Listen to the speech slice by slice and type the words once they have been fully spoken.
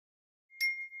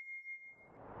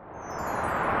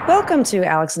Welcome to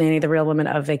Alex and Annie, the Real Women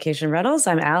of Vacation Rentals.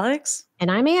 I'm Alex. And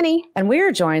I'm Annie. And we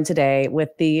are joined today with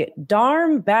the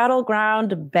DARM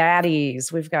Battleground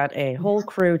Baddies. We've got a whole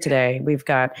crew today. We've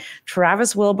got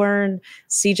Travis Wilburn,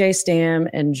 CJ Stam,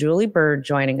 and Julie Byrd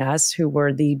joining us, who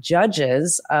were the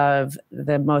judges of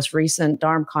the most recent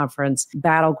DARM Conference,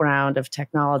 Battleground of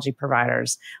Technology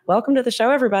Providers. Welcome to the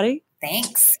show, everybody.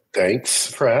 Thanks. Thanks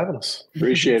for having us.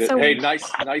 Appreciate it. Hey,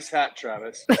 nice hat,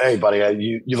 Travis. Hey,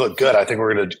 buddy, you look good. I think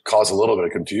we're going to cause a little bit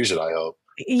of confusion, I hope.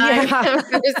 Yeah.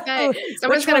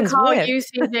 Someone's going to call you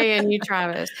CJ and you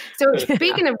Travis. So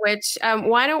speaking of which,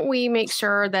 why don't we make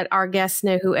sure that our guests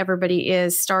know who everybody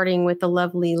is, starting with the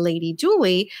lovely lady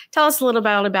Julie. Tell us a little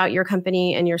about your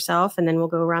company and yourself, and then we'll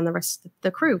go around the rest of the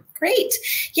crew. Great.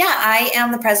 Yeah, I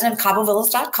am the president of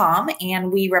CaboVillas.com,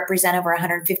 and we represent over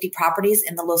 150 properties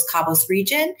in the Los Cabos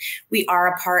region. We are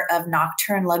a part of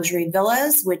Nocturne Luxury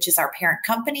Villas, which is our parent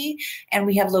company, and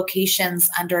we have locations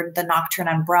under the Nocturne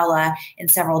umbrella in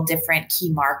several different key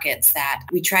markets that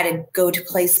we try to go to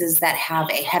places that have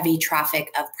a heavy traffic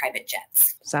of private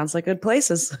jets. Sounds like good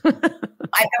places. I've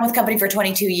been with the company for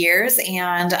 22 years,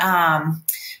 and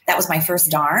that was my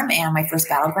first DARM and my first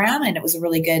Battleground, and it was a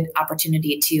really good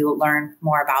opportunity to learn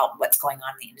more about what's going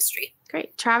on in the industry.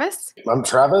 Great. Travis? I'm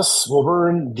Travis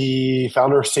Wilburn, the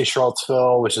founder of Stay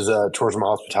Charlottesville, which is a tourism and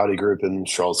hospitality group in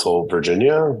Charlottesville,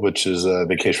 Virginia, which is a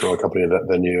vacation rental company, event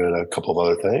venue, and a couple of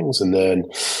other things. And then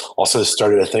also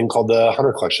started a thing called the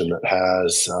Hunter Collection that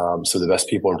has some of the best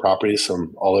people in properties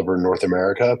from all over North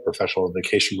America, professional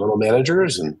vacation rental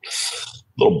managers, and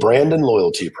little brand and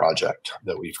loyalty project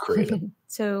that we've created.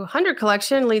 So Hunter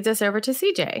Collection leads us over to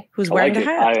CJ. Who's wearing a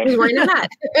hat? Who's wearing a hat?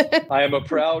 I am a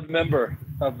proud member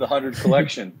of the 100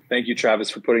 Collection. Thank you, Travis,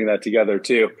 for putting that together,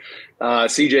 too.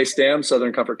 CJ Stam,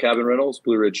 Southern Comfort Cabin Rentals,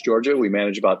 Blue Ridge, Georgia. We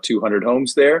manage about 200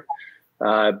 homes there.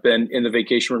 I've been in the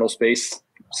vacation rental space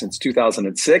since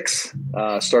 2006.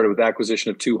 Started with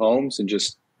acquisition of 2 homes and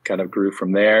just kind of grew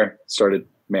from there. Started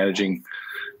managing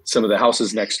some of the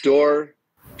houses next door.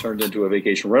 Turned into a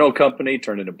vacation rental company,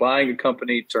 turned into buying a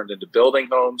company, turned into building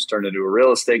homes, turned into a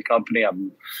real estate company.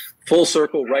 I'm full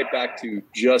circle right back to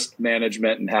just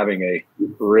management and having a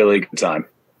really good time.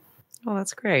 Oh,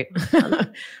 that's great.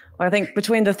 Well, I think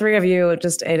between the three of you,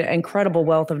 just an incredible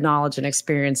wealth of knowledge and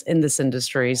experience in this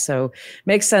industry. So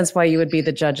makes sense why you would be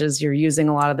the judges. You're using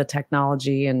a lot of the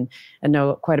technology and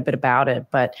know quite a bit about it.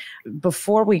 But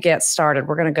before we get started,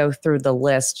 we're going to go through the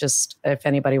list, just if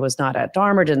anybody was not at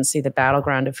DARM or didn't see the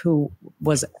battleground of who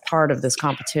was part of this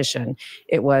competition.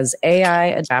 It was AI,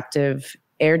 Adaptive,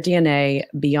 AirDNA,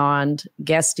 Beyond,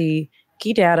 Guesty,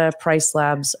 Key Data, Price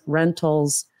Labs,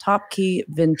 Rentals, Top Key,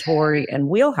 Vintori, and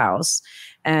Wheelhouse.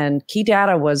 And Key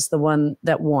Data was the one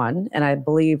that won. And I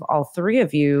believe all three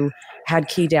of you had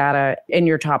Key Data in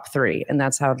your top 3. And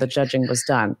that's how the judging was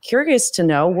done. Curious to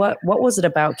know, what was it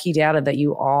about Key Data that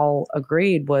you all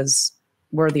agreed was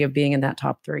worthy of being in that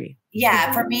top 3?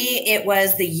 Yeah, for me, it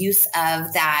was the use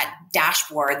of that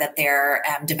dashboard that they're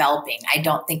developing. I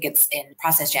don't think it's in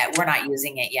process yet. We're not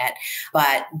using it yet.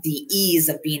 But the ease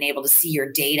of being able to see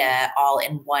your data all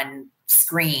in one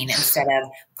screen instead of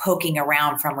poking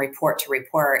around from report to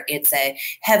report. It's a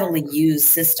heavily used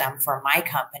system for my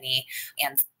company,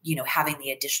 and having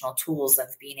the additional tools of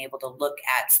being able to look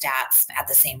at stats at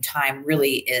the same time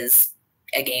really is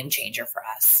a game changer for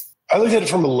us. I look at it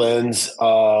from a lens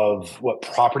of what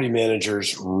property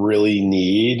managers really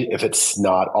need if it's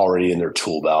not already in their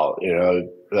tool belt.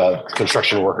 A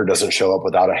construction worker doesn't show up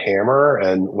without a hammer,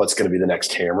 and what's going to be the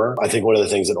next hammer? I think one of the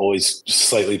things that always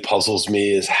slightly puzzles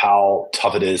me is how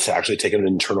tough it is to actually take an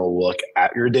internal look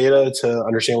at your data to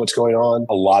understand what's going on.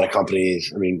 A lot of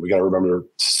companies, we got to remember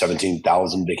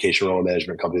 17,000 vacation rental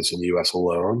management companies in the US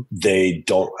alone. They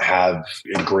don't have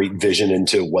a great vision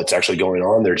into what's actually going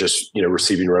on. They're just,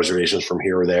 receiving reservations from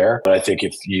here or there. But I think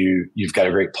if you've got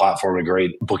a great platform, a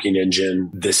great booking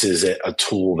engine, this is a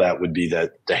tool that would be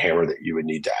the hammer that you would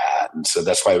need to add. And so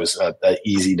that's why it was an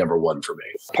easy number 1 for me.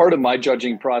 Part of my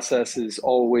judging process is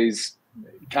always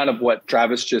kind of what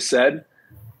Travis just said.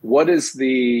 What is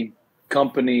the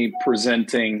company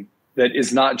presenting that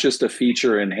is not just a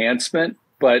feature enhancement,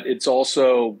 but it's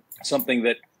also something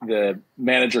that the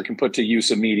manager can put to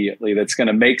use immediately that's going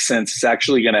to make sense. It's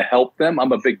actually going to help them.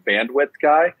 I'm a big bandwidth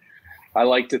guy. I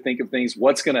like to think of things,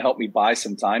 what's going to help me buy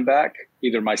some time back,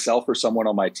 either myself or someone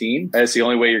on my team. That's the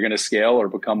only way you're going to scale or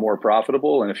become more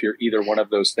profitable. And if you're either one of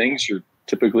those things, you're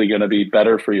typically going to be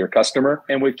better for your customer.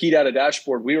 And with Key Data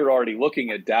Dashboard, we were already looking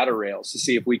at data rails to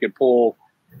see if we could pull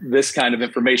this kind of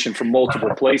information from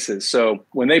multiple places. So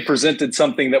when they presented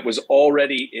something that was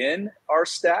already in our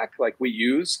stack, like we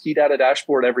use Key Data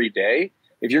Dashboard every day,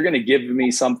 if you're going to give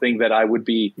me something that I would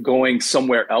be going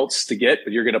somewhere else to get,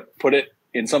 but you're going to put it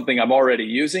in something I'm already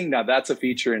using, now that's a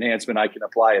feature enhancement I can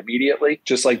apply immediately.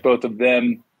 Just like both of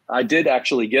them, I did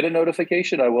actually get a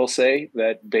notification, I will say,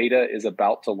 that beta is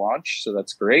about to launch. So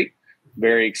that's great.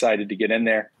 Very excited to get in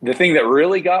there. The thing that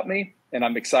really got me, and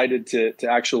I'm excited to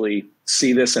actually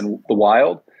see this in the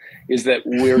wild, is that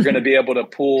we're going to be able to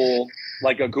pull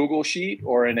like a Google Sheet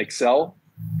or an Excel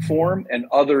form and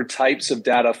other types of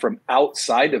data from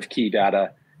outside of key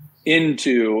data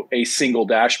into a single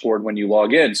dashboard when you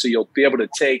log in. So you'll be able to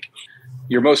take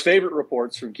your most favorite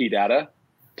reports from key data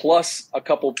plus a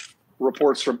couple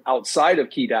reports from outside of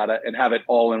key data and have it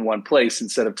all in one place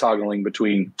instead of toggling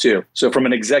between two. So from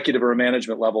an executive or a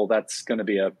management level, that's going to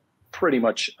be a pretty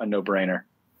much a no-brainer.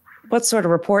 What sort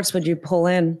of reports would you pull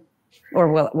in? Or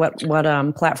what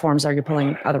platforms are you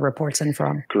pulling other reports in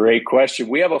from? Great question.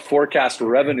 We have a forecast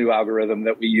revenue algorithm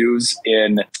that we use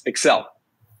in Excel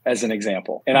as an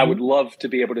example. And I would love to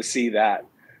be able to see that.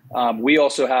 We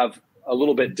also have a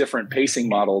little bit different pacing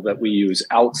model that we use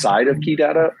outside of key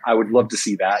data. I would love to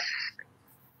see that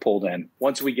pulled in.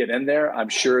 Once we get in there, I'm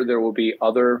sure there will be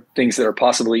other things that are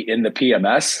possibly in the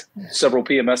PMS, several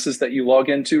PMSs that you log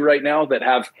into right now that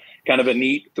have kind of a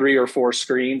neat 3 or 4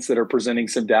 screens that are presenting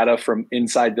some data from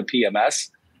inside the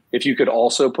PMS. If you could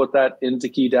also put that into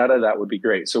key data, that would be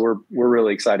great. So we're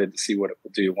really excited to see what it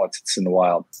will do once it's in the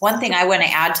wild. One thing I want to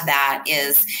add to that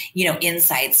is,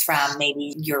 insights from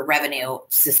maybe your revenue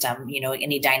system,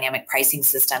 any dynamic pricing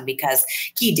system, because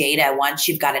key data, once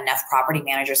you've got enough property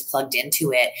managers plugged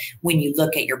into it, when you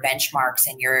look at your benchmarks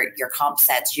and your comp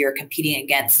sets you're competing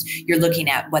against, you're looking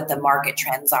at what the market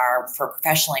trends are for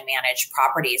professionally managed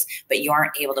properties, but you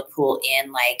aren't able to pull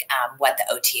in what the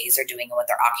OTAs are doing and what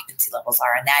their occupancy levels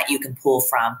are. And that you can pull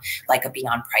from like a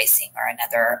Beyond Pricing or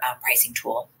another pricing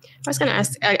tool. I was going to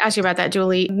ask you about that,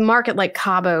 Julie. Market like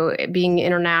Cabo being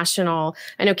international,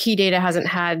 I know Key Data hasn't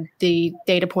had the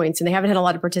data points and they haven't had a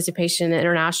lot of participation in the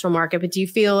international market, but do you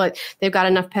feel like they've got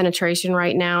enough penetration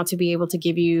right now to be able to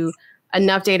give you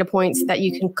enough data points that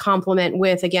you can complement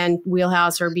with, again,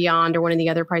 Wheelhouse or Beyond or one of the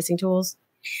other pricing tools?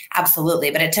 Absolutely.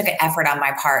 But it took an effort on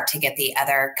my part to get the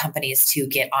other companies to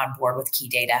get on board with key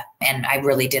data. And I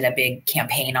really did a big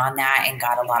campaign on that and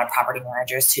got a lot of property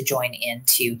managers to join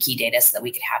into key data so that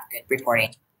we could have good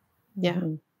reporting. Yeah.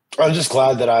 I'm just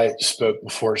glad that I spoke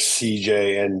before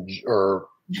CJ or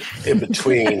in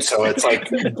between. So it's like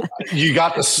you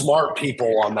got the smart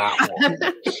people on that one.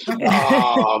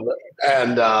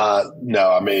 No,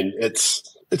 I mean, it's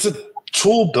a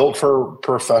tool built for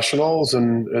professionals,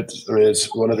 and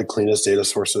it's one of the cleanest data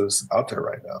sources out there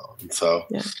right now. And so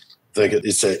I think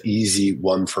it's an easy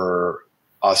one for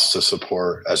us to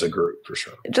support as a group for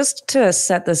sure. Just to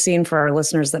set the scene for our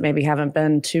listeners that maybe haven't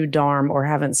been to DARM or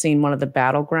haven't seen one of the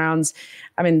battlegrounds,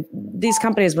 I mean, these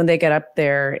companies, when they get up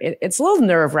there, it's a little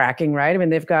nerve-wracking, right? I mean,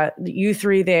 they've got you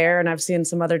three there, and I've seen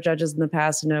some other judges in the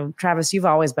past. Travis, you've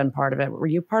always been part of it. Were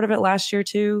you part of it last year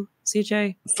too,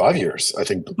 CJ? 5 years, I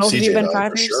think. Both CJ of you been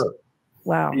 5 years? Sure.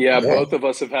 Wow. Yeah, both of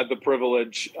us have had the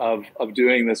privilege of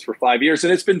doing this for 5 years,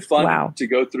 and it's been fun to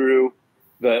go through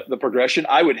the progression.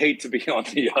 I would hate to be on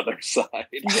the other side.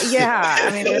 Yeah,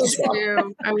 I mean,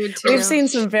 I would too. We've seen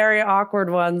some very awkward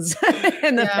ones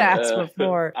in the past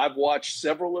before. I've watched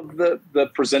several of the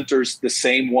presenters, the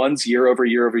same ones year over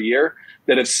year over year,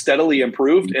 that have steadily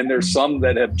improved, and there's some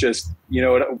that have just,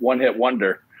 one-hit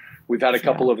wonder. We've had a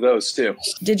couple of those too.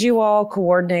 Did you all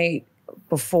coordinate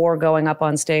before going up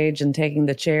on stage and taking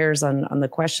the chairs on the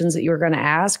questions that you were going to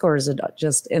ask, or is it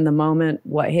just in the moment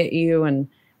what hit you and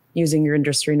using your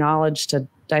industry knowledge to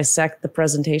dissect the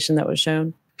presentation that was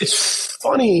shown? It's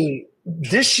funny.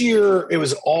 This year, it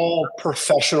was all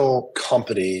professional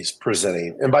companies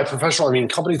presenting. And by professional, I mean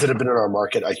companies that have been in our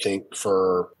market, I think,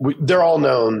 they're all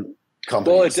known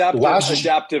companies. Well,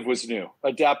 Adaptive was new.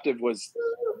 Adaptive was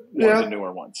one of the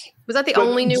newer ones. Was that the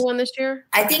only new one this year?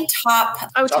 I think Top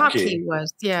Key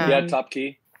was. Yeah, Top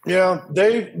Key. Yeah,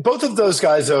 both of those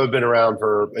guys, though, have been around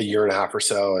for a year and a half or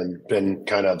so and been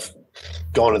kind of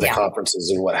going to the conferences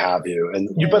and what have you.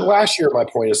 But last year, my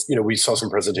point is, we saw some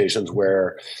presentations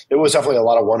where it was definitely a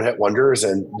lot of one-hit wonders,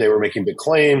 and they were making big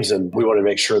claims, and we want to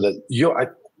make sure that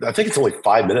I think it's only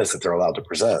 5 minutes that they're allowed to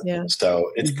present. Yeah.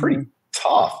 So it's pretty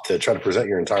tough to try to present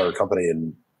your entire company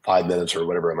in 5 minutes or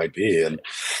whatever it might be. And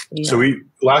so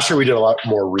last year we did a lot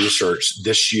more research.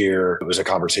 This year it was a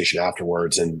conversation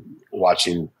afterwards and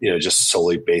watching, just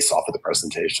solely based off of the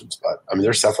presentations. But I mean,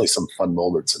 there's definitely some fun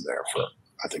moments in there for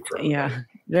everybody. Yeah,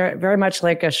 very, very much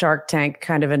like a Shark Tank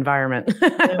kind of environment,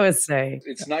 I would say.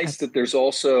 It's nice that there's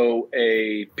also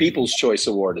a People's Choice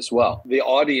Award as well. The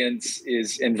audience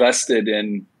is invested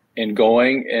in and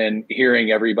going and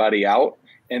hearing everybody out.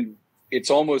 And it's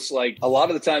almost like a lot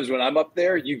of the times when I'm up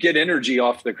there, you get energy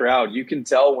off the crowd. You can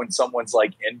tell when someone's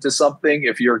like into something,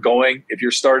 if you're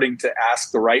starting to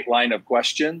ask the right line of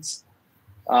questions.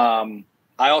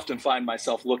 I often find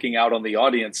myself looking out on the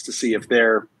audience to see if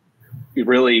they're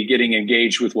really getting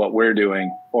engaged with what we're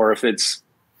doing, or if it's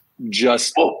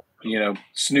just,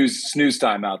 snooze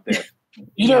time out there.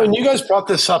 And you guys brought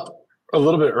this up a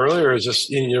little bit earlier,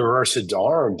 just in regards to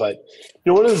DARM, but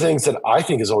one of the things that I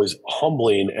think is always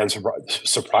humbling and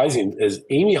surprising is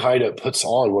Amy Haida puts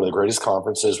on one of the greatest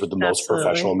conferences with the most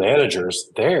professional managers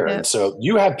there. Yep. And so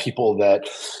you have people that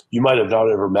you might have not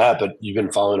ever met, but you've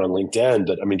been following on LinkedIn.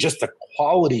 But I mean, just the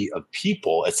quality of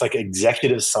people, it's like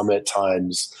executive summit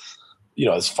times,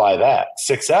 it's 5X,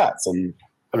 6X. And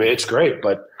I mean, it's great,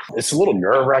 but it's a little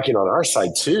nerve-wracking on our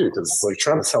side too, because it's like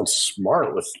trying to sound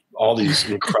smart with all these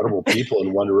incredible people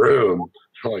in one room.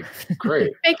 Like,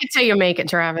 great. Make it till you make it,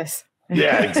 Travis.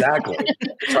 Yeah, exactly.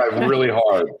 Try really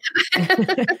hard.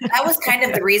 That was kind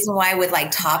of the reason why with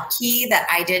like Top Key that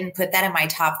I didn't put that in my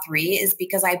top 3, is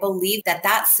because I believe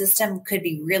that system could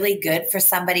be really good for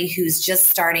somebody who's just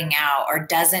starting out or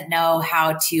doesn't know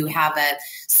how to have a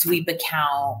sweep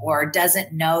account or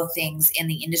doesn't know things in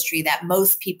the industry that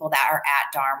most people that are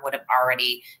at DARM would have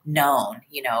already known,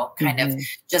 kind of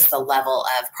just the level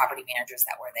of property managers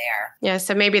that were there. Yeah.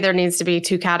 So maybe there needs to be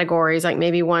 2 categories, like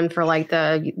maybe one for like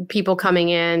the people coming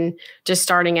in, just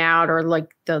starting out, or like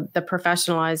the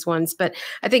professionalized ones. But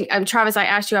I think, Travis, I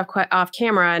asked you off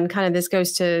camera, and kind of this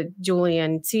goes to Julie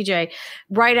and CJ.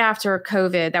 Right after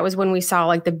COVID, that was when we saw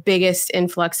like the biggest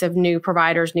influx of new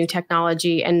providers, new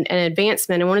technology, and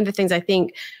advancement. And one of the things I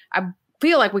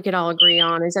feel like we could all agree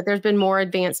on is that there's been more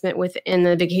advancement within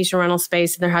the vacation rental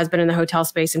space than there has been in the hotel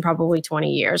space in probably 20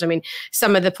 years. I mean,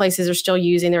 some of the places are still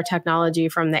using their technology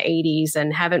from the 80s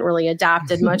and haven't really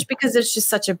adapted much because there's just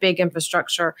such a big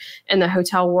infrastructure in the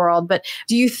hotel world. But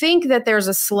do you think that there's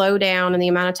a slowdown in the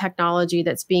amount of technology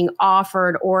that's being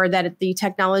offered, or that the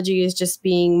technology is just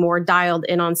being more dialed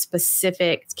in on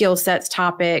specific skill sets,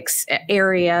 topics,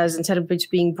 areas, instead of just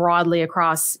being broadly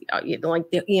across like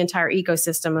the entire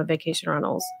ecosystem of vacation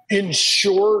rentals? In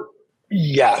short,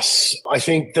 yes. I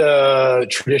think the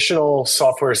traditional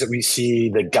softwares that we see,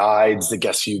 the guides, the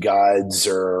guest view guides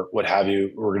or what have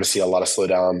you, we're going to see a lot of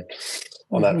slowdown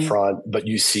on that front. But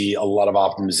you see a lot of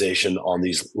optimization on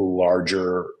these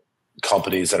larger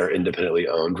companies that are independently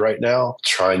owned right now.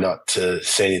 Try not to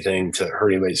say anything to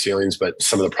hurt anybody's feelings, but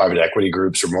some of the private equity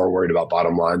groups are more worried about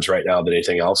bottom lines right now than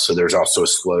anything else. So there's also a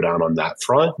slowdown on that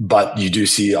front. But you do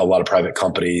see a lot of private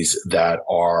companies that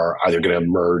are either going to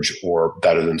merge or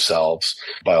better themselves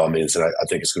by all means. And I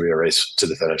think it's going to be a race to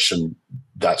the finish. And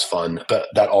that's fun. But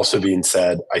that also being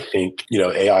said, I think,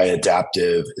 AI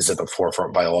adaptive is at the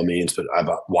forefront by all means, but I've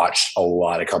watched a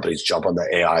lot of companies jump on the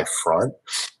AI front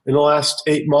in the last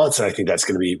 8 months. And I think that's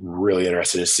going to be really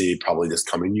interesting to see probably this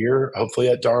coming year, hopefully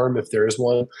at DARM, if there is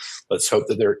one. Let's hope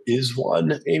that there is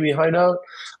one, Amy Hideout.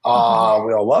 We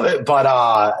all love it, but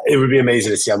it would be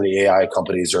amazing to see how many AI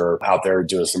companies are out there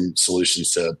doing some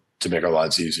solutions to make our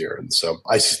lives easier. And so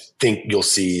I think you'll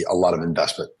see a lot of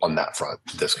investment on that front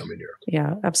this coming year.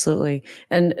 Yeah, absolutely.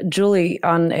 And Julie,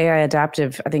 on AI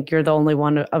adaptive, I think you're the only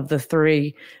one of the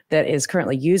 3 that is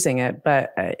currently using it,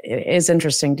 but it is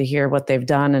interesting to hear what they've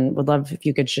done, and would love if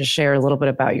you could just share a little bit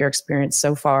about your experience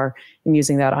so far in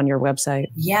using that on your website.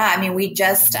 Yeah, I mean, we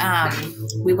just,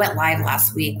 we went live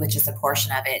last week, which is a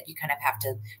portion of it. You kind of have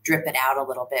to drip it out a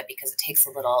little bit because it takes a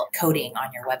little coding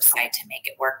on your website to make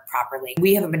it work properly.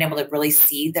 We haven't been able to really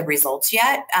see the results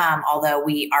yet, although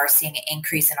we are seeing an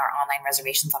increase in our online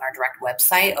reservations on our direct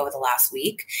website over the last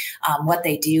week. What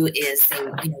they do is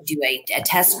they do a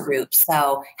test group.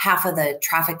 So half of the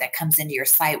traffic that comes into your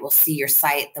site will see your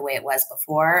site the way it was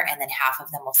before, and then half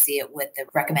of them will see it with the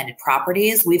recommended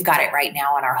properties. We've got it right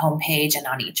now on our homepage and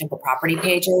on each of the property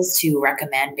pages to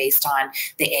recommend based on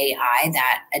the AI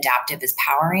that Adaptive is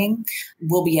powering.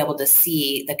 We'll be able to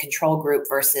see the control group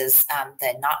versus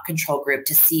the not control group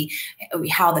to see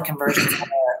how the conversions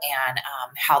were and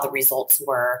how the results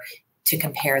were, to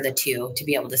compare the two, to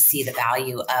be able to see the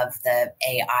value of the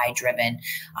AI-driven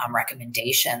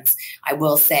recommendations. I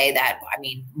will say that,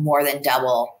 more than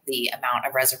double the amount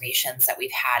of reservations that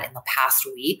we've had in the past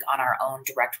week on our own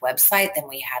direct website than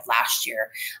we had last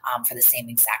year for the same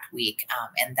exact week.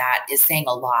 And that is saying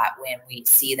a lot when we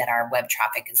see that our web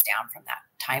traffic is down from that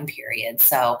time period.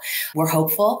 So we're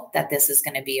hopeful that this is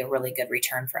going to be a really good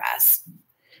return for us.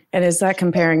 And is that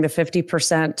comparing the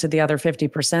 50% to the other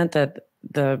 50% that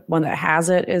the one that has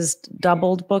it is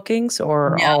doubled bookings,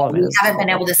 or no, all of it? We haven't been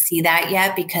able to see that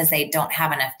yet because they don't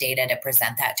have enough data to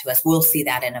present that to us. We'll see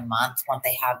that in a month. Once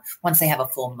they have a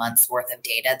full month's worth of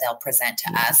data, they'll present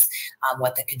to us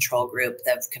what the control group,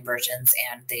 the conversions,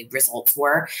 and the results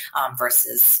were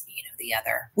versus the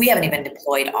other. We haven't even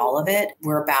deployed all of it.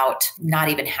 We're about not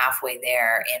even halfway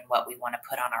there in what we want to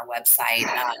put on our website,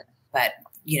 but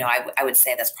I would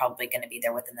say that's probably going to be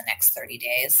there within the next 30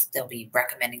 days. They'll be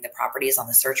recommending the properties on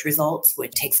the search results,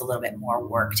 which takes a little bit more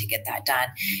work to get that done.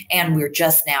 And we're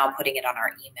just now putting it on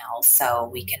our emails, so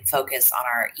we can focus on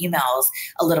our emails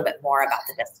a little bit more about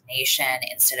the destination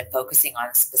instead of focusing on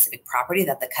a specific property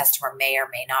that the customer may or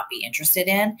may not be interested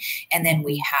in. And then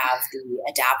we have the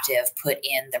adaptive put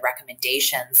in the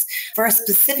recommendations for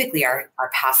specifically our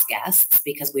past guests,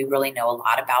 because we really know a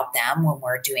lot about them when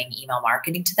we're doing email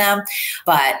marketing to them.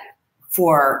 But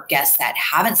for guests that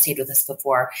haven't stayed with us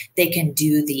before, they can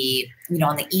do the,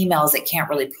 on the emails, it can't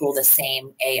really pull the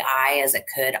same AI as it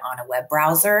could on a web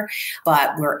browser,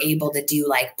 but we're able to do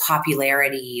like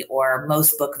popularity or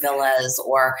most book villas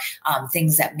or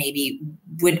things that maybe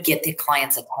would get the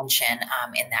client's attention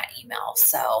in that email.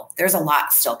 So there's a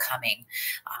lot still coming.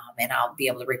 And I'll be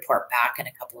able to report back in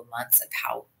a couple of months of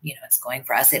how, it's going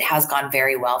for us. It has gone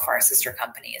very well for our sister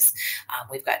companies.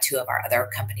 We've got 2 of our other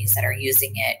companies that are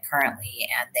using it currently,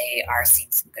 and they are seeing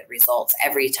some good results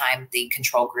every time the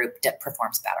control group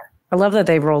performs better. I love that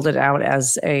they rolled it out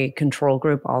as a control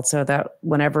group also, that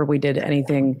whenever we did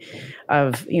anything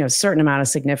of, certain amount of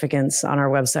significance on our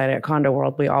website at Condo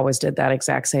World, we always did that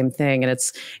exact same thing. And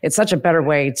it's such a better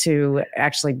way to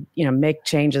actually, make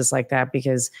changes like that,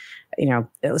 because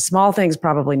small things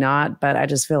probably not, but I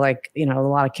just feel like, a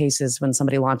lot of cases when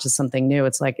somebody launches something new,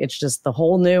 it's like, it's just the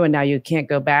whole new, and now you can't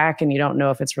go back and you don't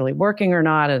know if it's really working or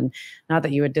not. And not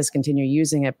that you would discontinue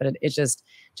using it, but it's just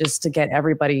to get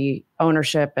everybody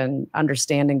ownership and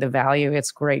understanding the value.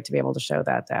 It's great to be able to show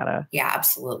that data. Yeah,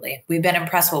 absolutely. We've been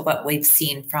impressed with what we've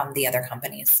seen from the other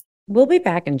companies. We'll be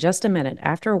back in just a minute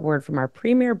after a word from our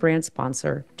premier brand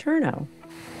sponsor, Turno.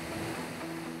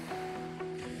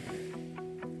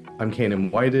 I'm Kanan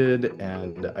Whited,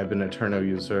 and I've been a Turno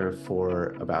user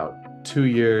for about 2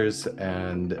 years,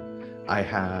 and I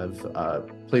have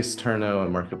placed Turno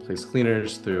and marketplace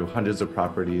cleaners through hundreds of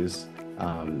properties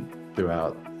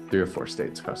throughout 3 or 4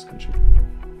 states across the country.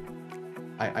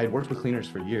 I'd worked with cleaners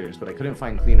for years, but I couldn't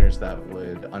find cleaners that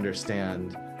would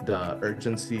understand the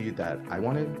urgency that I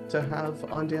wanted to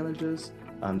have on damages.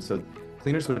 So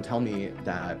cleaners would tell me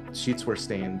that sheets were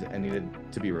stained and needed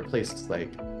to be replaced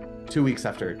like 2 weeks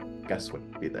after guests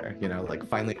would be there, like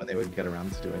finally when they would get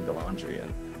around to doing the laundry.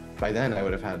 And by then I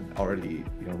would have had already,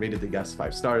 rated the guests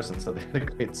 5 stars, and so they had a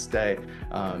great stay,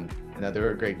 and that they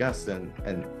were a great guest.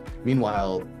 And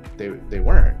meanwhile, they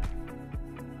weren't.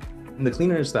 And the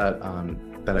cleaners that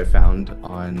I found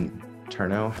on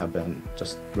Turno have been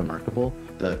just remarkable.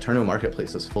 The Turno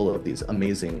marketplace is full of these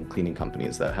amazing cleaning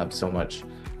companies that have so much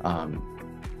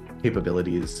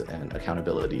capabilities and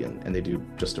accountability, and they do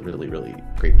just a really, really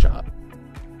great job.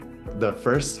 The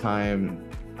first time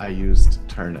I used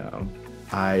Turno,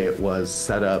 I was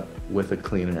set up with a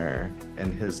cleaner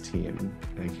and his team,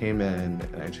 and I came in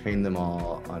and I trained them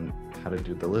all on how to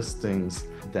do the listings.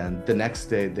 Then the next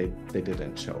day they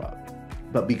didn't show up.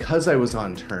 But because I was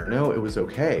on Turno, it was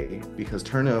okay, because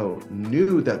Turno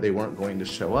knew that they weren't going to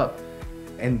show up,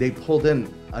 and they pulled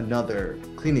in another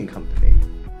cleaning company.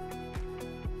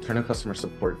 Turno customer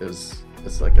support is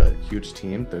like a huge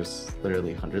team. There's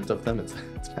literally hundreds of them. It's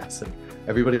massive.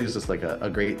 Everybody's just like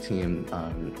a great team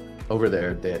over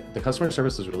there. The customer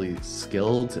service is really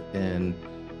skilled in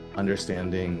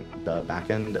understanding the back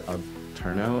end of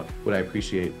Turno. What I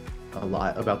appreciate a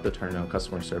lot about the Turno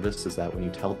customer service is that when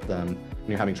you tell them when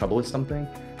you're having trouble with something,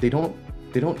 they don't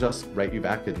just write you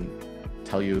back and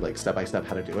tell you like step by step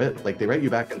how to do it. Like they write you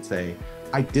back and say,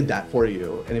 I did that for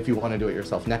you, and if you want to do it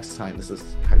yourself next time, this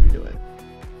is how you do it.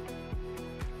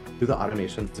 Through the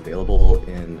automations available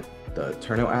in the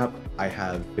Turno app, I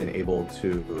have been able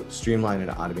to streamline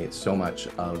and automate so much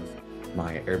of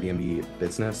my Airbnb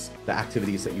business. The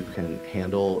activities that you can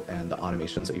handle and the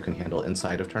automations that you can handle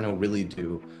inside of Turno really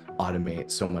do automate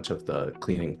so much of the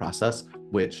cleaning process,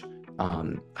 which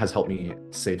has helped me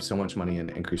save so much money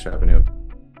and increase revenue.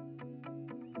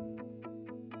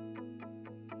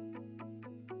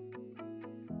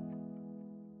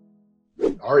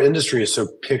 Our industry is so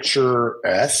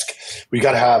picturesque. We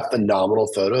got to have phenomenal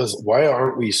photos. Why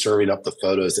aren't we serving up the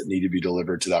photos that need to be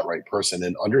delivered to that right person?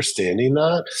 And understanding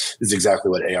that is exactly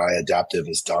what AI Adaptive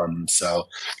has done. So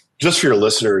just for your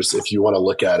listeners, if you want to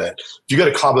look at it, if you go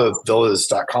to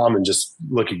cabovillas.com and just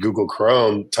look at Google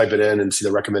Chrome, type it in and see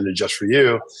the recommended just for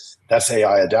you, that's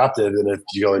AI adaptive. And if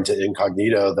you go into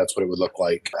incognito, that's what it would look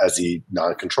like as the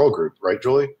non-control group, right,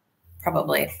 Julie?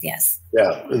 Probably, yes.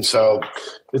 Yeah. And so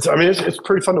it's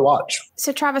pretty fun to watch.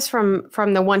 So Travis, from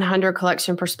the 100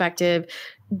 collection perspective,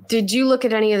 did you look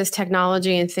at any of this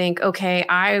technology and think, okay,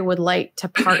 I would like to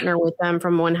partner with them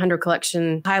from 100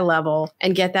 collection high level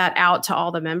and get that out to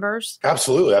all the members?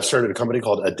 Absolutely. I've started a company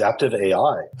called Adaptive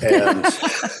AI. And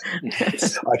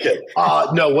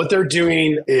no, what they're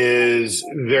doing is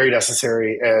very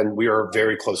necessary. And we are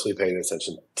very closely paying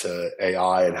attention to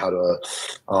AI and how to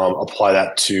apply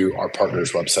that to our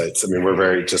partners' websites. I mean, we're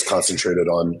very just concentrated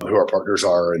on who our partners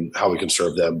are and how we can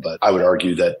serve them. But I would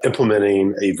argue that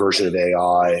implementing a version of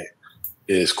AI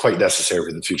is quite necessary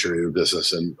for the future of your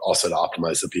business and also to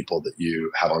optimize the people that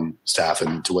you have on staff.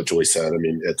 And to what Julie said, I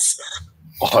mean, it's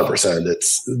 100%.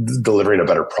 It's delivering a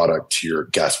better product to your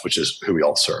guests, which is who we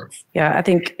all serve. Yeah, I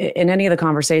think in any of the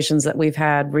conversations that we've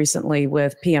had recently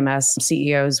with PMS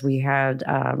CEOs, we had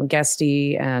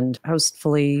Guesty and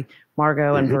hostfully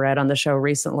Margot and Barrett on the show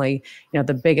recently. You know,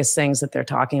 the biggest things that they're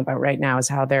talking about right now is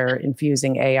how they're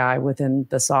infusing AI within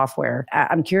the software.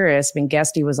 I'm curious, I mean,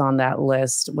 Guesty was on that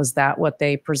list. Was that what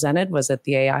they presented? Was it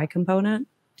the AI component?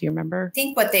 Do you remember? I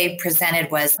think what they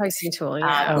presented was pricing tool,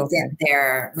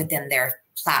 within their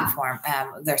platform,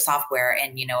 their software.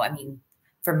 And, you know, I mean,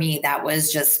 for me, that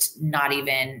was just not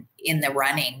even in the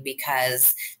running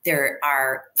because there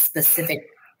are specific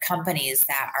companies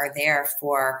that are there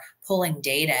for pulling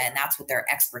data, and that's what their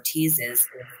expertise is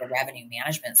the revenue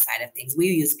management side of things. We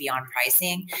use Beyond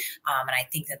Pricing, and I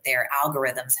think that their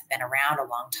algorithms have been around a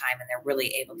long time, and they're really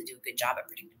able to do a good job at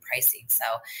predicting pricing. So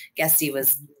Guesty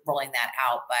was rolling that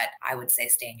out, but I would say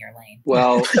stay in your lane.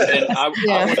 Well, and I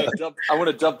want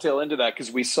to dovetail into that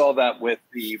because we saw that with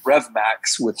the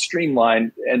RevMax with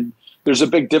Streamline, and there's a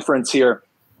big difference here.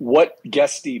 What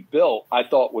Guesty built, I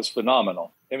thought was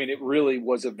phenomenal. I mean, it really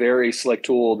was a very slick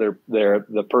tool.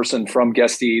 The person from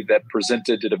Guesty that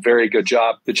presented did a very good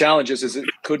job. The challenge is it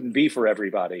couldn't be for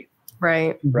everybody.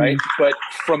 Right. Right. But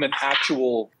from an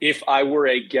actual, if I were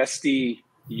a Guesty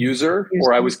user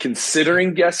or I was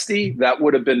considering Guesty, that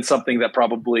would have been something that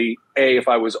probably A, if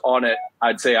I was on it,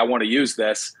 I'd say I want to use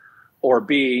this, or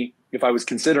B, if I was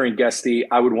considering Guesty,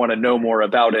 I would want to know more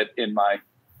about it in my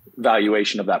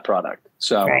valuation of that product.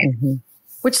 So. Right.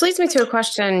 Which leads me to a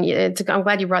question. I'm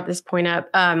glad you brought this point up,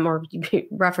 or you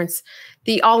reference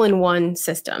the all-in-one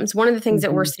systems. One of the things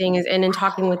that we're seeing is, and in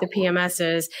talking with the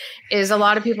PMSs, is a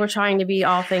lot of people are trying to be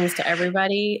all things to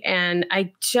everybody. And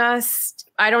I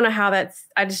just don't know how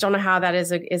that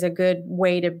is a good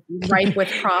way to write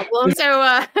with problems.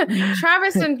 So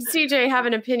Travis and CJ have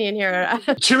an opinion here.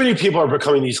 Too many people are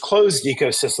becoming these closed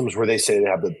ecosystems where they say they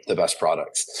have the best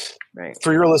products. Right.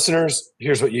 For your listeners,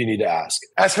 here's what you need to ask.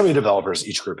 Ask how many developers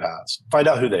each group has. Find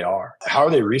out who they are. How are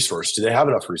they resourced? Do they have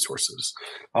enough resources?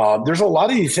 There's a lot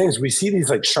of these things. We see these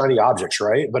like shiny objects,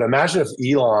 right? But imagine if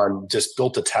Elon just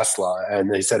built a Tesla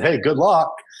and they said, hey, good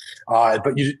luck.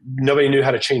 But nobody knew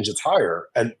how to change the tire.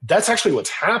 And that's actually what's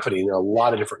happening in a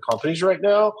lot of different companies right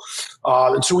now.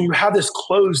 And so when you have this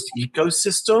closed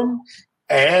ecosystem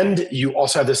and you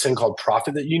also have this thing called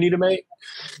profit that you need to make,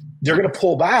 they're going to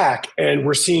pull back, and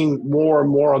we're seeing more and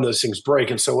more on those things break.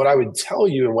 And so what I would tell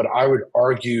you and what I would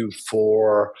argue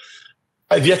for,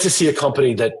 I've yet to see a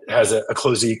company that has a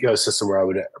closed ecosystem where I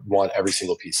would want every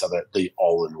single piece of it, the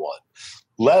all-in-one.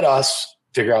 Let us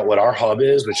figure out what our hub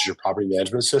is, which is your property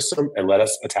management system, and let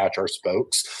us attach our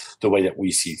spokes the way that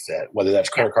we see fit, whether that's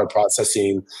credit card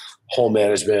processing, home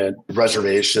management,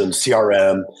 reservations,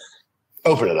 CRM.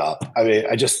 Open it up. I mean,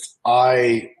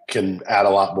 I can add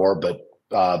a lot more, but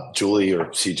Julie or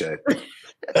CJ,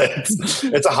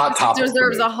 it's a hot topic. It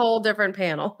deserves a whole different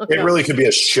panel. It really could be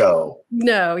a show.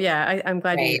 No, yeah, I'm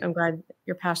glad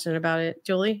you're passionate about it,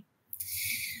 Julie.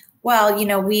 Well, you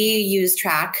know, we use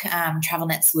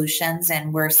TravelNet Solutions,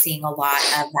 and we're seeing a lot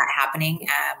of that happening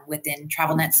within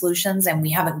TravelNet Solutions. And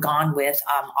we haven't gone with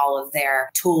all of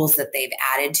their tools that they've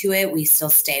added to it. We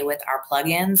still stay with our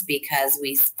plugins because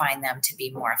we find them to be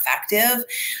more effective.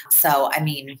 So, I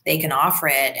mean, they can offer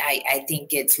it. I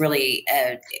think it's really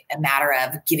a matter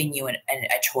of giving you a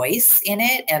choice in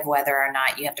it of whether or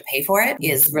not you have to pay for it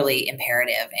is really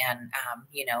imperative. And,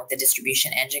 you know, the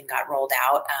distribution engine got rolled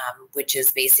out, which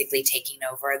is basically taking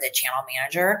over the channel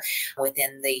manager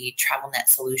within the TravelNet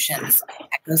Solutions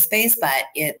ecospace, but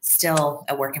it's still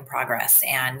a work in progress.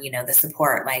 And, you know, the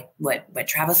support, like what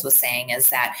Travis was saying, is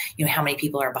that, you know, how many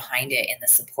people are behind it in the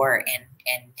support,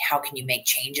 and how can you make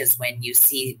changes when you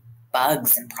see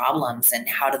bugs and problems, and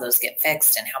how do those get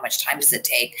fixed, and how much time does it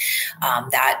take,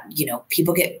 that,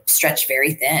 people get stretched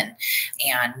very thin.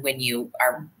 And when you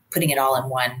are putting it all in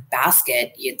one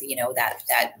basket,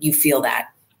 that you feel that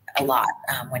a lot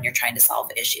when you're trying to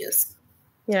solve issues.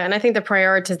 Yeah. And I think the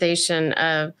prioritization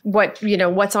of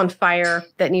what's on fire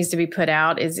that needs to be put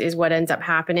out is what ends up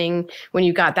happening when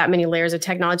you've got that many layers of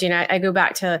technology. And I go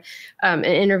back to an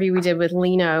interview we did with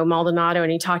Lino Maldonado,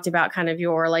 and he talked about kind of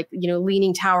your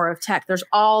leaning tower of tech. There's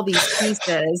all these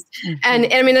pieces.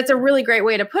 And I mean, that's a really great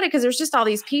way to put it, because there's just all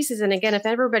these pieces. And again, if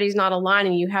everybody's not aligned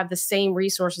and you have the same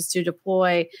resources to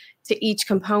deploy to each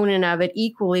component of it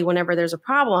equally, whenever there's a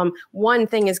problem, one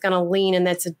thing is going to lean, and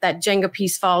that Jenga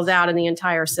piece falls out and the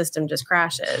entire system just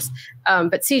crashes.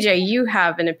 But CJ, you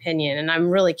have an opinion, and I'm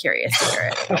really curious to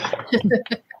hear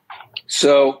it.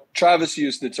 So Travis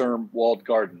used the term walled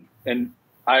garden, and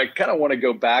I kind of want to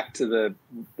go back to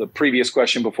the previous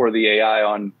question before the AI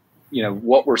on,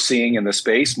 what we're seeing in the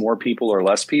space, more people or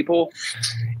less people.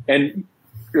 And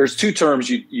there's two terms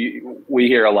we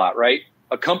hear a lot, right?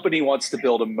 A company wants to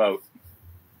build a moat,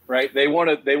 right? They want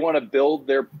to build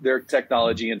their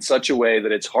technology in such a way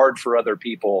that it's hard for other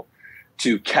people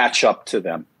to catch up to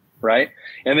them, right?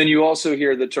 And then you also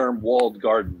hear the term walled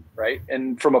garden, right?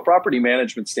 And from a property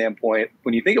management standpoint,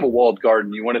 when you think of a walled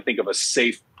garden, you want to think of a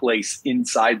safe place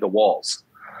inside the walls.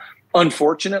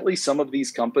 Unfortunately, some of these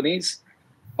companies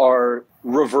are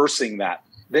reversing that.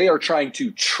 They are trying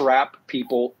to trap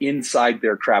people inside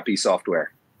their crappy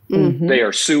software. Mm-hmm. They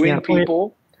are suing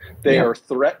people. They are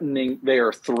threatening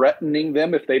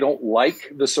them if they don't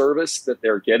like the service that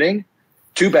they're getting.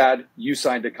 Too bad you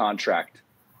signed a contract.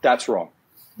 That's wrong.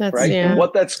 Right? And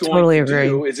what that's going to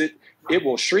do is it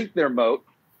will shrink their moat,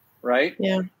 right?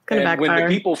 Yeah. And when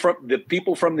the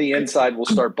people from the inside will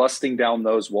start busting down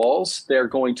those walls, they're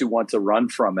going to want to run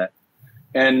from it.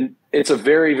 And it's a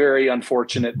very, very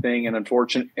unfortunate thing, and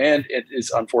it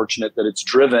is unfortunate that it's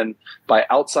driven by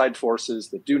outside forces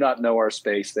that do not know our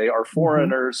space. They are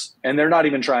foreigners, and they're not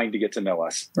even trying to get to know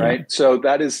us, right? Yeah. So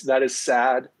that is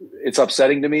sad. It's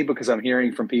upsetting to me, because I'm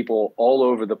hearing from people all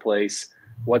over the place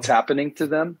what's happening to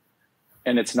them,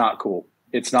 and it's not cool.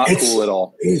 It's not cool at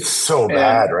all. It's so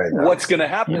bad right now. What's going to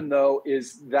happen, though,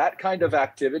 is that kind of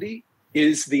activity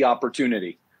is the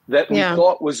opportunity that we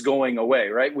thought was going away,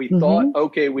 right? We thought,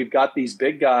 okay, we've got these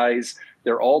big guys.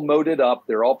 They're all moated up.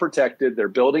 They're all protected. They're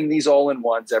building these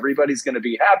all-in-ones. Everybody's going to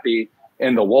be happy,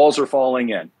 and the walls are falling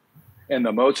in, and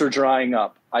the moats are drying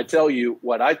up. I tell you,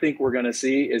 what I think we're going to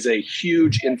see is a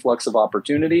huge influx of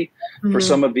opportunity for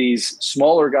some of these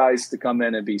smaller guys to come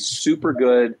in and be super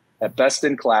good at best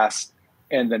in class.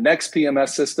 And the next PMS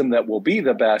system that will be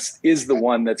the best is the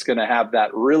one that's going to have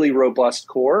that really robust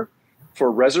core for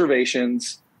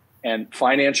reservations and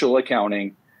financial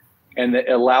accounting, and that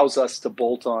allows us to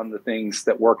bolt on the things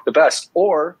that work the best.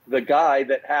 Or the guy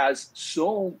that has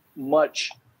so much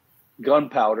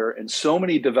gunpowder and so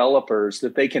many developers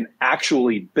that they can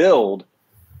actually build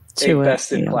a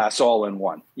best-in-class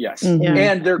all-in-one. Yes. And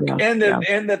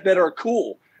that are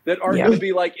cool, that aren't going to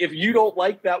be like, if you don't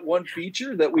like that one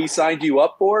feature that we signed you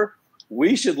up for,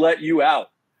 we should let you out.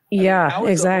 Yeah,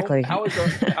 exactly.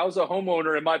 How's a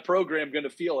homeowner in my program going to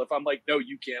feel if I'm like, no,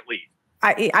 you can't leave?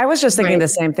 I was just thinking the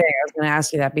same thing. I was going to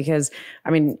ask you that, because,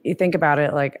 I mean, you think about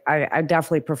it, like I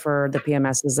definitely prefer the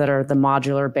PMSs that are the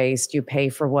modular based. You pay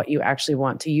for what you actually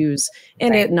want to use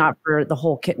in it, not for the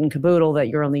whole kit and caboodle that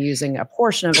you're only using a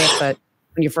portion of it. But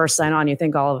when you first sign on, you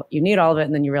think you need all of it,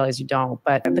 and then you realize you don't.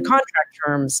 But the contract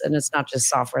terms, and it's not just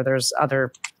software, there's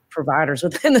other providers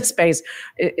within the space,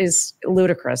 is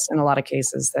ludicrous in a lot of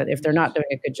cases, that if they're not doing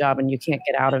a good job and you can't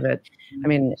get out of it. I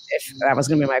mean, if that was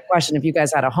going to be my question, if you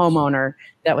guys had a homeowner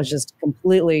that was just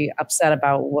completely upset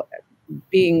about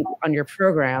being on your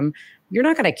program, you're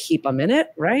not going to keep them in it,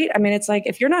 right? I mean, it's like,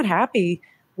 if you're not happy,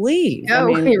 leave.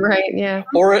 Oh, I mean, right, yeah.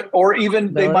 Or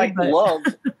even they might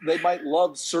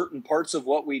love certain parts of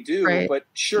what we do, but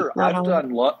sure, I've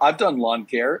done lawn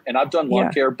care, and I've done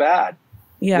lawn care bad.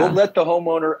 Yeah. We'll let the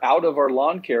homeowner out of our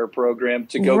lawn care program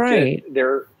to go get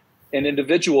an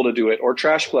individual to do it, or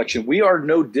trash collection. We are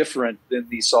no different than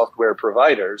these software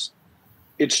providers.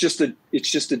 It's just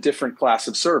a different class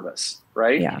of service,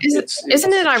 right? Yeah.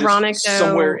 Isn't it ironic, though?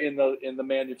 Somewhere in the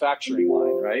manufacturing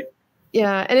line, right?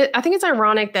 Yeah. And I think it's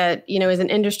ironic that, as an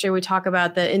industry, we talk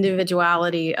about the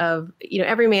individuality of,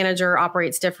 every manager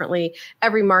operates differently,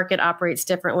 every market operates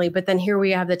differently. But then here we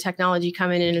have the technology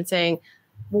coming in and saying,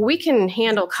 well, we can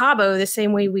handle Cabo the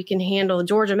same way we can handle the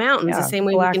Georgia mountains, the same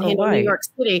way we can handle New York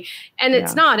City. And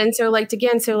it's not. And so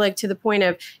to the point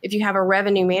of, if you have a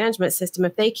revenue management system,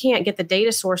 if they can't get the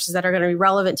data sources that are going to be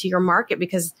relevant to your market,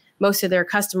 because most of their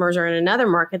customers are in another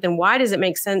market, then why does it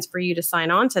make sense for you to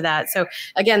sign on to that? So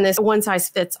again, this one size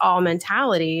fits all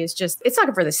mentality is just, it's not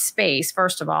good for the space,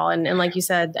 first of all. And like you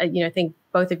said, I think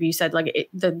both of you said, like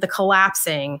the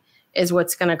collapsing is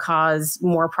what's going to cause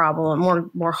more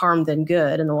harm than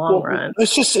good in the long run.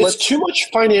 It's too much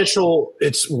financial.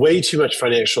 It's way too much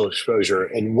financial exposure.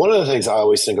 And one of the things I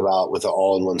always think about with the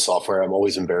all-in-one software, I'm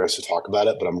always embarrassed to talk about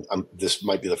it, but this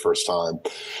might be the first time,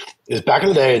 is back in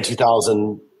the day in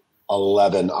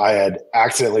 2011, I had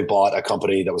accidentally bought a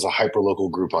company that was a hyperlocal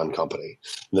Groupon company.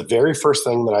 And the very first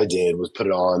thing that I did was put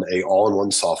it on a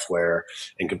all-in-one software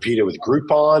and competed with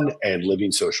Groupon and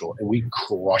Living Social. And we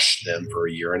crushed them for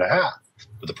a year and a half.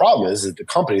 But the problem is that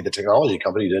the technology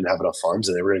company didn't have enough funds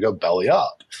and they were going to go belly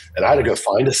up. And I had to go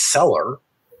find a seller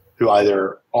who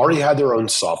either already had their own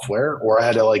software or I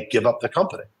had to give up the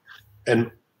company.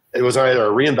 And it was either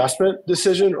a reinvestment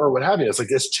decision or what have you. It's like,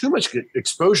 there's too much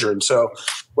exposure. And so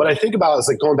what I think about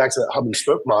is going back to that hub and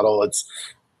spoke model. It's,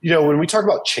 when we talk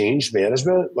about change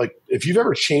management, if you've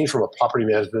ever changed from a property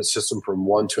management system from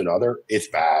one to another, it's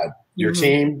bad. Your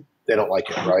team, they don't like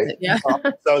it, right? Yeah.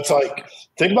 So it's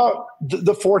think about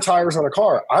the four tires on a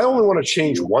car. I only want to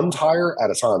change one tire at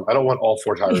a time. I don't want all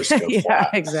four tires to go flat.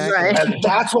 Exactly. Right. And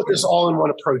that's what this all-in-one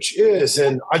approach is.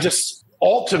 And I just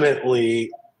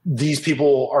ultimately, these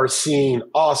people are seeing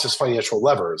us as financial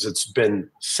levers. It's been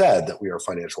said that we are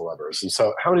financial levers. And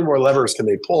so how many more levers can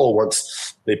they pull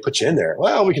once they put you in there?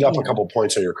 Well, we can up a couple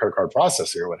points on your credit card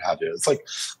processor or what have you.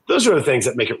 It's those are the things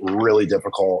that make it really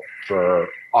difficult for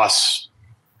us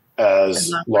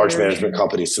as large management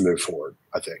companies to move forward,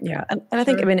 I think. Yeah. And I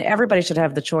think, everybody should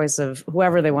have the choice of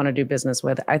whoever they want to do business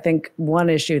with. I think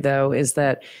one issue, though, is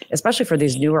that, especially for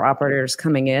these newer operators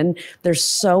coming in, there's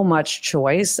so much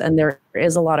choice and there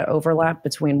is a lot of overlap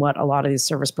between what a lot of these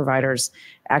service providers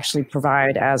actually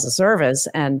provide as a service.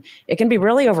 And it can be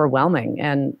really overwhelming.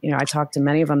 And, I talk to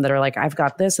many of them that are like, I've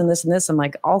got this and this and this. I'm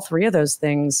like, all three of those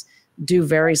things do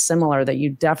very similar, that you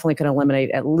definitely could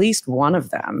eliminate at least one of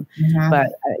them. Mm-hmm.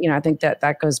 But, I think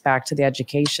that goes back to the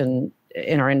education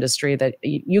in our industry that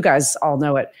you guys all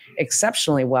know it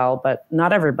exceptionally well, but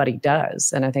not everybody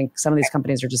does. And I think some of these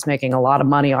companies are just making a lot of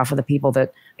money off of the people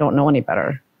that don't know any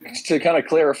better. To kind of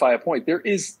clarify a point, there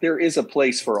is a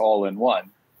place for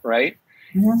all-in-one, right?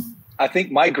 Mm-hmm. I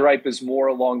think my gripe is more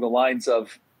along the lines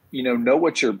of, know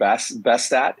what you're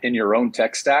best at in your own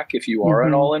tech stack if you are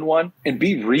an all-in-one, and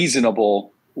be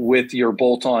reasonable with your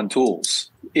bolt-on tools.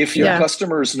 If your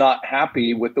customer's not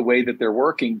happy with the way that they're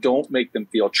working, don't make them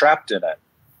feel trapped in it.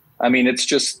 I mean, it's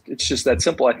just that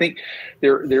simple. I think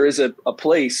there is a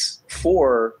place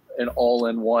for an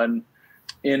all-in-one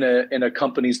in a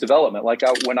company's development.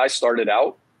 When I started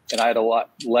out and I had a lot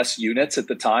less units at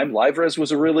the time, LiveRes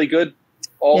was a really good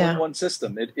all-in-one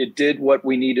system. It did what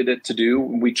we needed it to do.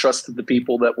 We trusted the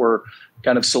people that were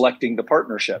kind of selecting the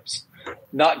partnerships.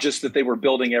 Not just that they were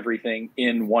building everything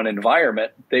in one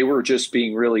environment, they were just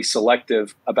being really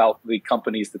selective about the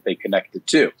companies that they connected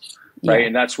to, right?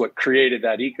 And that's what created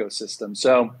that ecosystem.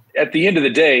 So at the end of the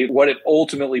day, what it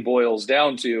ultimately boils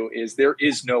down to is there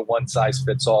is no one size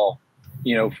fits all,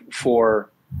 for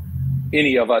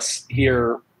any of us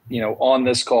here, on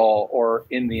this call or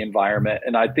in the environment.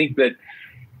 And I think that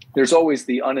there's always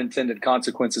the unintended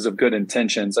consequences of good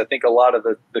intentions. I think a lot of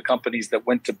the companies that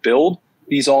went to build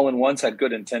these all-in-ones had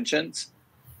good intentions.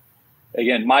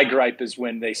 Again, my gripe is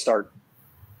when they start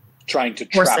trying to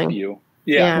trap you.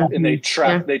 And they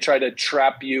try to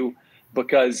trap you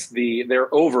because their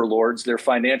overlords, their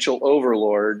financial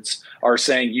overlords, are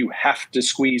saying you have to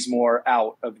squeeze more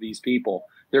out of these people.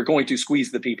 They're going to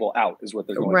squeeze the people out is what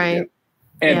they're going to do.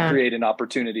 And create an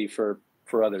opportunity for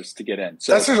others to get in.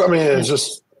 So it's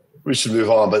just, we should move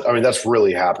on, but that's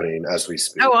really happening as we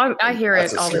speak. Oh, I hear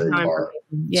it all the time.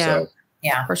 Yeah. So,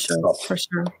 yeah, for sure.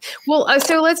 Well,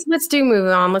 so let's move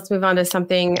on. Let's move on to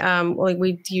something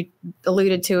you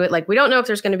alluded to it. We don't know if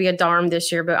there's going to be a DARM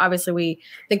this year, but obviously we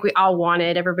think we all want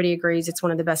it. Everybody agrees it's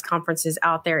one of the best conferences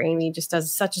out there. Amy just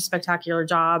does such a spectacular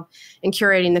job in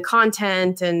curating the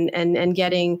content and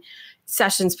getting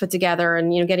sessions put together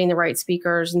and getting the right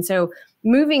speakers. And so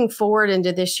moving forward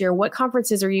into this year, what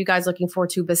conferences are you guys looking forward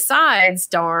to besides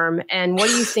DARM, and what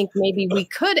do you think maybe we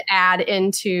could add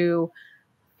into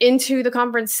the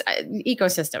conference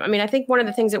ecosystem? I think one of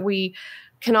the things that we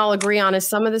can all agree on is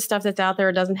some of the stuff that's out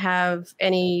there doesn't have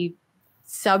any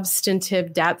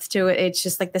substantive depth to it. It's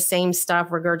just the same stuff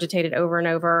regurgitated over and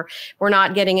over. We're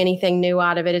not getting anything new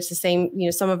out of it. It's the same,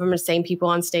 some of them are the same people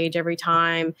on stage every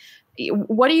time.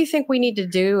 What do you think we need to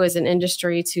do as an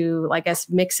industry to,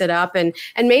 mix it up and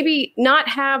maybe not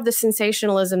have the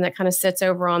sensationalism that kind of sits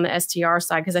over on the STR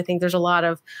side? Because I think there's a lot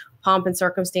of pomp and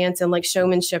circumstance and like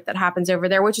showmanship that happens over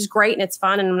there, which is great and it's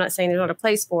fun. And I'm not saying there's not a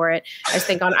place for it. I just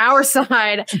think on our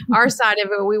side of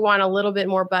it, we want a little bit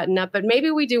more button up, but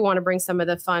maybe we do want to bring some of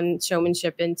the fun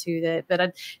showmanship into that.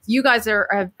 But you guys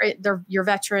you're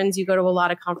veterans. You go to a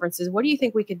lot of conferences. What do you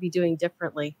think we could be doing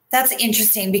differently? That's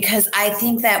interesting because I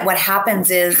think that what happens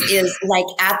is like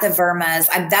at the VRMAs,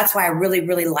 that's why I really,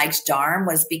 really liked DARM,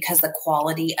 was because the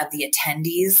quality of the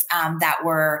attendees that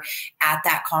were at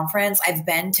that conference. I've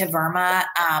been to VRMA.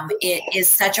 It is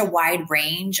such a wide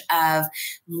range of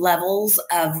levels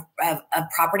of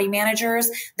property managers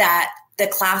that the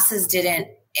classes didn't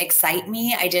excite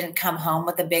me. I didn't come home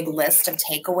with a big list of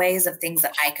takeaways of things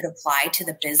that I could apply to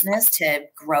the business to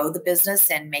grow the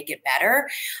business and make it better.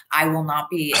 I will not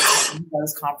be attending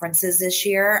those conferences this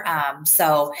year.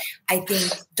 So I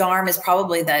think DARM is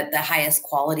probably the highest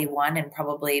quality one and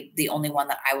probably the only one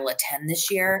that I will attend this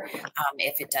year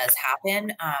if it does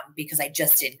happen, because I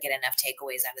just didn't get enough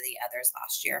takeaways out of the others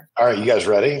last year. All right, you guys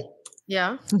ready?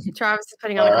 Yeah. Travis is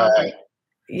putting on a conference.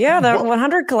 Yeah, the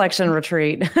 100 collection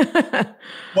retreat.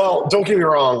 Well, don't get me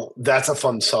wrong. That's a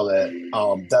fun summit.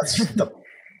 That's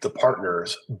the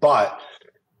partners. But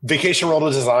Vacation Rental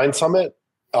Design Summit,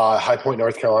 High Point,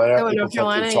 North Carolina. North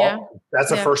Carolina, yeah. That's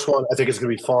the first one. I think it's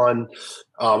going to be fun.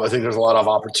 I think there's a lot of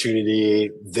opportunity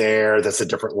there. That's a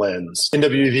different lens.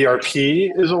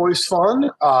 NWVRP is always fun.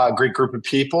 Great group of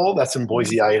people. That's in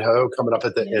Boise, Idaho, coming up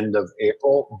at the end of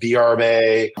April.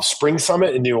 VRMA Spring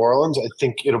Summit in New Orleans. I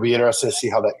think it'll be interesting to see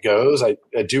how that goes. I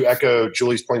do echo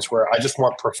Julie's points where I just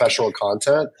want professional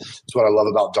content. That's what I love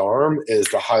about DARM is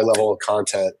the high level of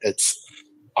content.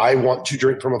 I want to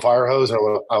drink from a fire hose and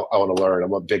I want to learn. I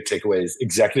want big takeaways.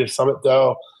 Executive Summit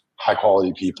though, high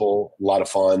quality people, a lot of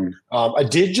fun. I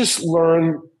did just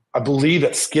learn, I believe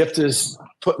that Skift is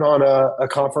putting on a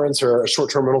conference or a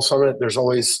short-term rental summit. There's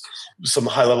always some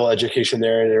high-level education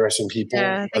there and interesting people.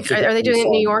 Yeah, are they doing it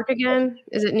in New York again?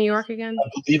 Is it New York again?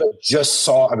 I believe I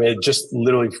just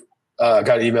literally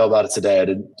got an email about it today.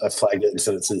 I flagged it and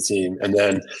sent it to the team. And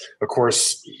then, of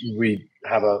course, we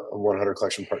have a 100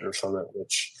 Collection Partner Summit,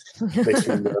 which makes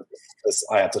me nervous because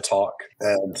I have to talk.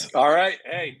 And all right,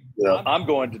 hey, I'm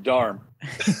going to DARM.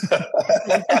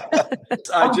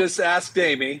 I just asked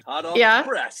Amy, hot off the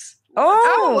press.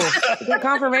 The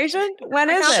confirmation?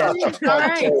 When is it? All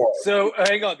right. So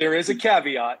hang on, there is a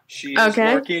caveat. She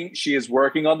is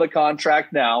working on the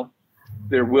contract now.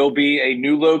 There will be a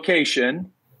new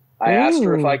location. I asked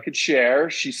her if I could share.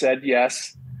 She said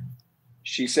yes.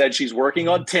 She said she's working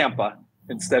on Tampa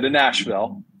instead of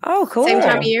Nashville. Oh, cool. Same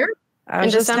time of year? I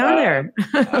was just down there.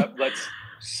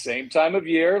 Same time of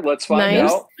year. Let's find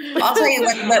out. I'll tell you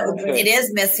what it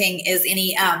is missing is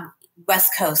any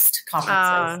West Coast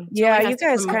conferences. Yeah, you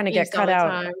guys kind of get cut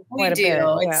out quite a bit.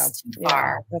 It's too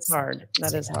far. That's hard.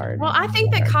 That is hard. Well, I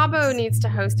think that Cabo needs to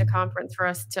host a conference for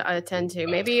us to attend to.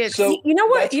 Maybe it's you know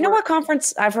what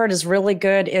conference I've heard is really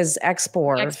good is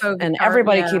Expo, and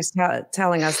everybody keeps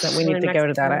telling us that we need to go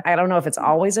to that. I don't know if it's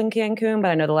always in Cancun, but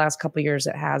I know the last couple of years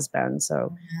it has been.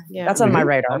 So that's on my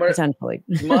radar potentially.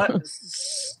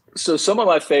 So some of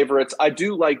my favorites, I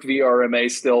do like VRMA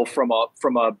still from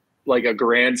a like a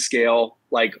grand scale.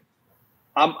 Like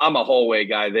I'm a hallway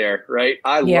guy there, right?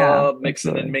 I love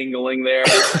mixing and mingling there.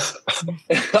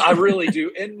 I really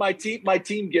do. And my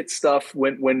team gets stuff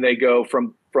when they go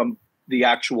from the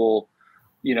actual,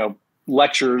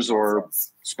 lectures or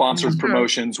sponsored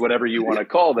promotions, whatever you want to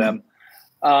call them.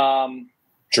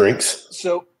 Drinks.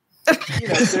 So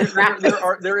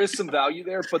there is some value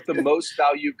there, but the most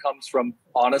value comes from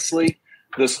honestly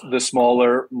the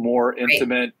smaller, more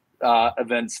intimate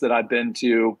events that I've been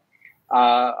to.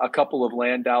 A couple of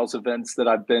Landau's events that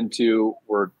I've been to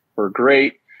were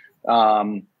great,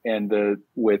 and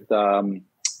with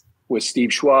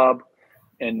Steve Schwab,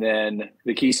 and then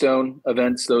the Keystone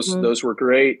events. Those were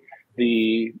great.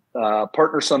 The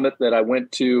partner summit that I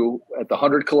went to at the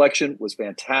 100 Collection was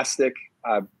fantastic.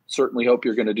 I certainly hope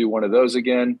you're going to do one of those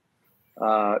again,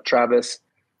 Travis.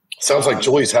 Sounds like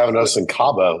Julie's having us in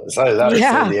Cabo. It's not that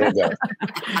San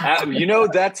Diego.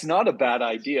 That's not a bad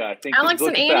idea. I think Alex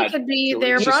and Amy could be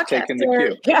their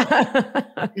broadcaster.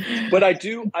 But I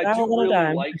do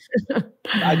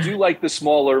like the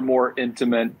smaller, more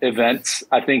intimate events.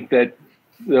 I think that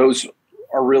those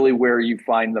are really where you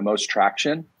find the most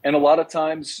traction. And a lot of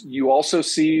times you also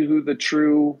see who the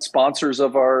true sponsors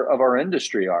of our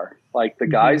industry are. Like the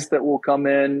guys that will come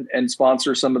in and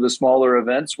sponsor some of the smaller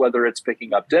events, whether it's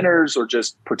picking up dinners or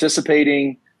just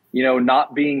participating,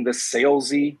 not being the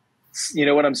salesy You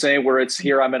know what I'm saying? Where it's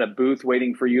here, I'm at a booth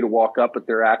waiting for you to walk up, but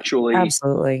they're actually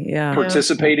absolutely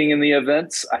participating in the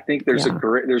events. I think there's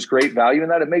there's great value in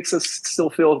that. It makes us still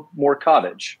feel more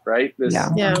cottage, right?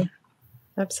 Absolutely.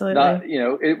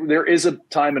 There is a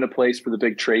time and a place for the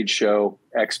big trade show,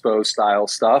 expo style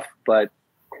stuff, but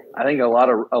I think a lot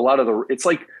of it's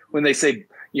like when they say,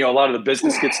 a lot of the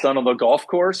business gets done on the golf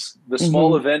course. The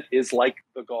small event is like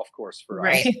the golf course for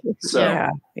us. So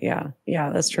yeah,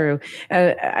 that's true.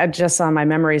 I just saw my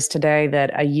memories today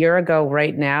that a year ago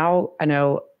right now, I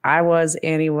know I was,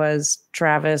 Annie was,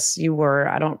 Travis, you were.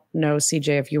 I don't know,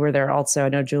 CJ, if you were there also. I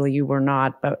know, Julie, you were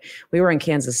not, but we were in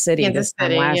Kansas City this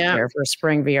time last year for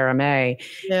spring VRMA.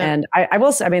 Yeah. And I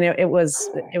will say, I mean, it was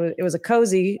a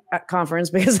cozy conference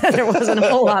because there wasn't a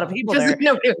whole lot of people there.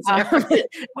 Nobody was there.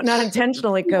 Not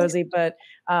intentionally cozy, but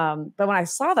when I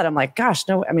saw that, I'm like, gosh,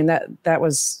 no, I mean, that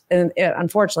was, and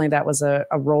unfortunately, that was a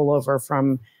rollover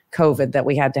from COVID that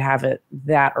we had to have it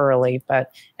that early.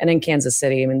 And in Kansas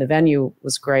City, I mean, the venue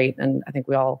was great and I think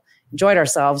we all enjoyed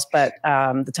ourselves, but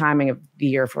the timing of the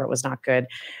year for it was not good.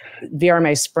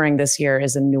 VRMA Spring this year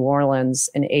is in New Orleans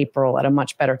in April at a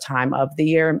much better time of the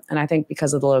year. And I think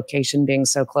because of the location being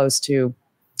so close to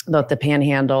both the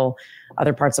Panhandle,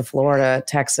 other parts of Florida,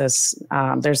 Texas,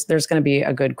 there's going to be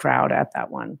a good crowd at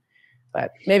that one.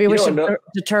 But maybe we should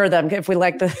deter them if we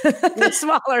like the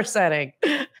smaller setting.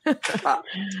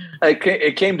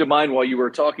 It came to mind while you were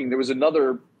talking. There was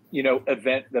another,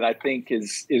 event that I think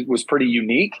was pretty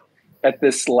unique. At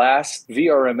this last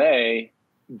VRMA,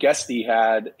 Guesty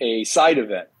had a side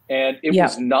event, and it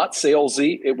was not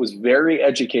salesy. It was very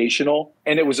educational,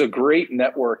 and it was a great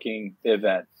networking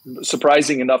event.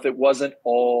 Surprising enough, it wasn't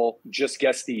all just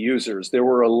Guesty users. There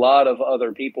were a lot of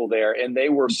other people there, and they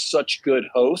were such good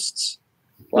hosts.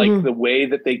 Like the way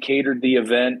that they catered the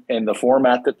event and the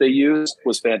format that they used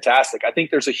was fantastic. I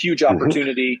think there's a huge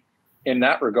opportunity in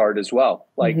that regard as well.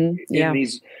 Like in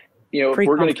these, if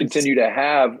we're going to continue to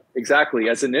have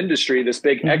as an industry, this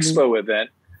big expo event,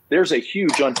 there's a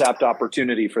huge untapped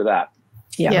opportunity for that.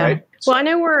 Yeah. Right? Well, I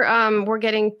know we're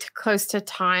getting close to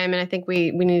time, and I think we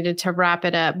needed to wrap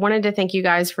it up. Wanted to thank you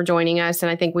guys for joining us,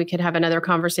 and I think we could have another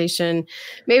conversation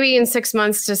maybe in 6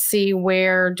 months to see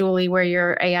where, Julie, where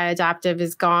your AI adaptive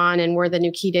is gone and where the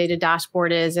new key data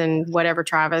dashboard is, and whatever,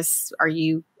 Travis, are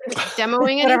you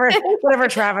demoing it? whatever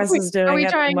Travis is doing. Are we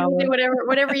trying to do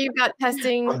whatever you've got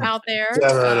testing out there?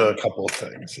 Yeah, a couple of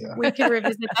things. Yeah, we can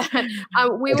revisit that.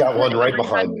 We got one right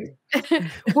behind me.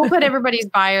 We'll put everybody's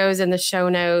bios in the show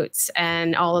notes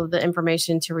and all of the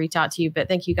information to reach out to you. But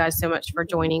thank you guys so much for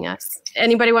joining us.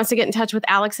 Anybody wants to get in touch with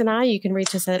Alex and I, you can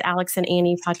reach us at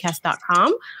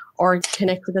alexandanniepodcast.com or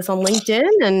connect with us on LinkedIn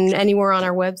and anywhere on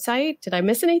our website. Did I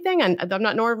miss anything? I'm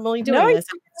not normally doing this.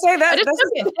 Say that. This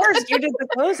is the first. You did the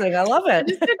closing. I love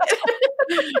it.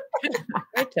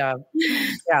 Great job.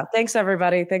 Yeah. Thanks,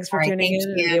 everybody. Thanks for tuning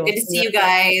in. Good to see you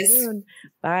guys.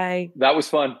 Bye. That was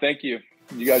fun. Thank you.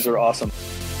 You guys are awesome.